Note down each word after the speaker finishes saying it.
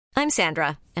I'm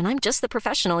Sandra, and I'm just the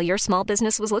professional your small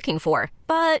business was looking for.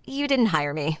 But you didn't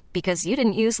hire me because you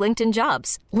didn't use LinkedIn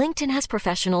Jobs. LinkedIn has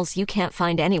professionals you can't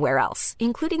find anywhere else,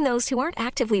 including those who aren't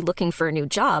actively looking for a new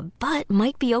job, but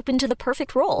might be open to the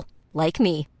perfect role, like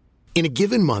me. In a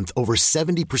given month, over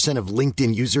 70% of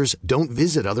LinkedIn users don't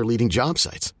visit other leading job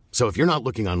sites. So if you're not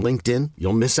looking on LinkedIn,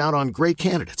 you'll miss out on great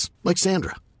candidates like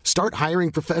Sandra. Start hiring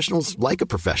professionals like a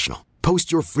professional.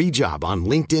 Post your free job on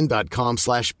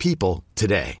linkedin.com/people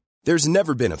today. There's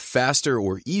never been a faster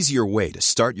or easier way to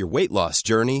start your weight loss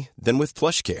journey than with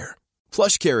PlushCare.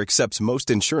 PlushCare accepts most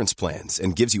insurance plans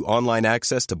and gives you online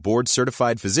access to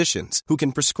board-certified physicians who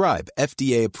can prescribe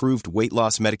FDA-approved weight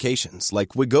loss medications like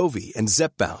Wegovy and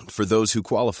Zepbound for those who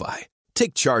qualify.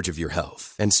 Take charge of your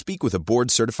health and speak with a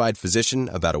board-certified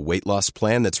physician about a weight loss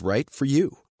plan that's right for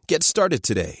you. Get started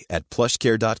today at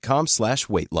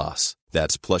plushcare.com/weight loss.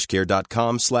 That's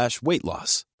plushcare.com/weight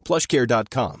loss.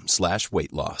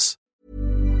 plushcare.com/weight loss.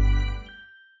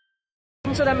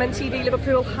 So then TV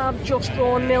Liverpool have just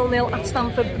drawn 0-0 at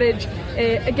Stamford Bridge.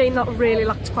 A game that really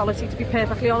lacked quality, to be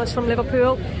perfectly honest, from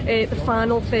Liverpool. The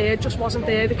final third just wasn't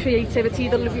there. The creativity,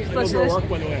 the ruthlessness.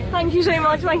 Thank you so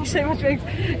much, mate.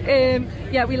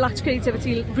 Yeah, we lacked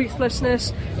creativity,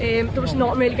 ruthlessness. There was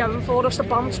nothing really going for us. The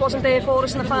bounce wasn't there for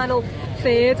us in the final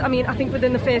third. I mean, I think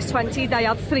within the first 20 they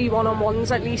had 3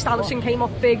 one-on-ones at least. Alisson came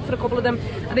up big for a couple of them.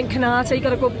 I think Kanate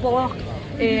got a good block.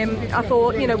 I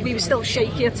thought, we were still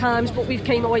shaky at times, but we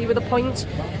came away with a point.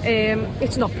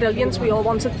 It's not brilliant, we all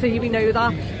wanted 3, we know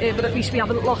that, but at least we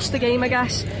haven't lost the game, I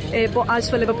guess. But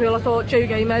as for Liverpool, I thought Joe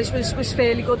Gomez was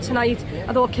fairly good tonight.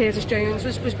 I thought Curtis Jones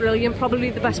was brilliant, probably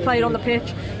the best player on the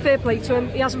pitch. Fair play to him,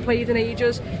 he hasn't played in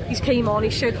ages. He's came on, he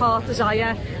showed heart,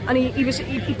 desire, and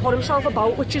he put himself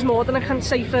about, which is more than I can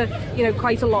say for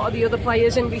quite a lot of the other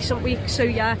players in recent weeks. So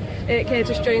yeah,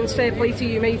 Curtis Jones, fair play to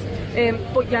you, mate.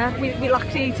 But yeah, we lacked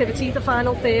creativity the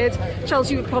final third.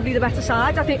 Chelsea were probably the better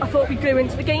side. I thought we grew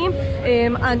into the game,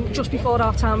 and just before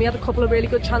half time we had a couple of really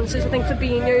good chances. I think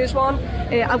Fabinho's one,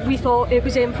 we thought it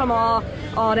was in from our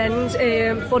end,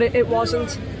 but it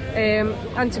wasn't.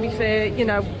 And to be fair,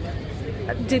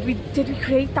 did we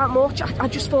create that much? I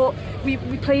just thought we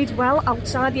played well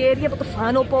outside the area, but the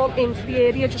final ball into the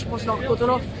area just was not good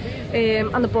enough.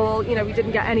 And the ball, we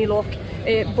didn't get any luck.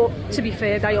 But to be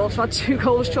fair, they also had 2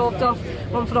 goals chalked off,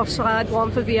 one for offside, one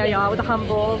for VAR with a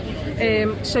handball.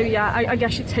 So yeah, I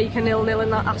guess you take a 0-0 in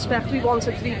that aspect. We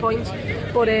wanted 3 points,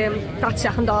 but that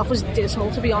second half was dismal,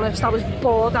 to be honest. I was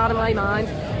bored out of my mind.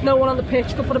 No one on the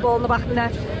pitch could put a ball in the back of the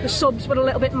net. The subs were a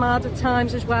little bit mad at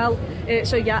times as well.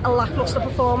 So yeah, a lacklustre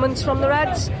performance from the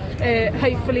Reds.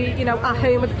 Hopefully, at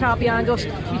home with the crowd behind us,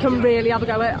 we can really have a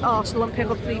go at Arsenal and pick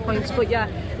up 3 points. But yeah,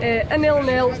 a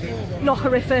 0-0, not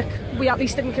horrific. We at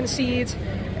least didn't concede,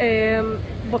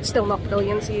 but still not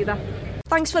brilliant either.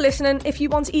 Thanks for listening. If you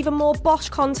want even more Bosch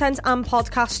content and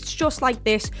podcasts just like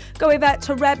this, go over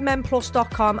to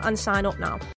redmenplus.com and sign up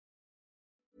now.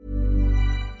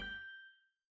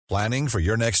 Planning for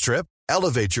your next trip?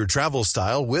 Elevate your travel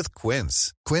style with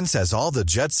Quince. Quince has all the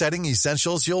jet-setting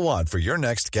essentials you'll want for your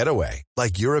next getaway,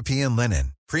 like European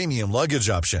linen, premium luggage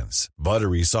options,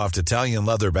 buttery soft Italian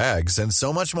leather bags, and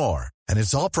so much more. And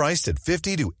it's all priced at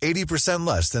 50 to 80%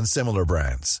 less than similar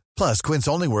brands. Plus, Quince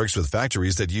only works with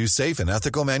factories that use safe and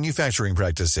ethical manufacturing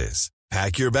practices.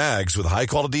 Pack your bags with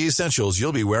high-quality essentials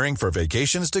you'll be wearing for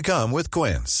vacations to come with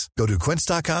Quince. Go to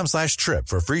quince.com/trip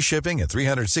for free shipping and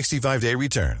 365-day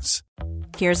returns.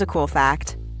 Here's a cool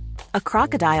fact. A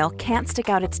crocodile can't stick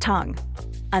out its tongue.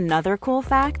 Another cool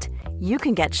fact, you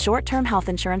can get short-term health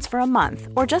insurance for a month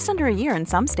or just under a year in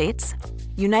some states.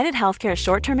 United Healthcare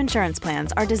short-term insurance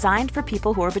plans are designed for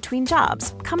people who are between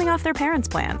jobs, coming off their parents'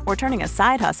 plan, or turning a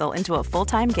side hustle into a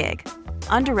full-time gig.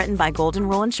 Underwritten by Golden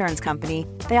Rule Insurance Company,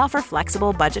 they offer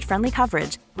flexible, budget-friendly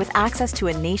coverage with access to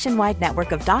a nationwide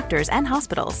network of doctors and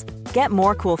hospitals. Get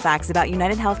more cool facts about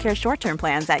United Healthcare short-term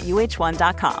plans at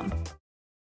uh1.com.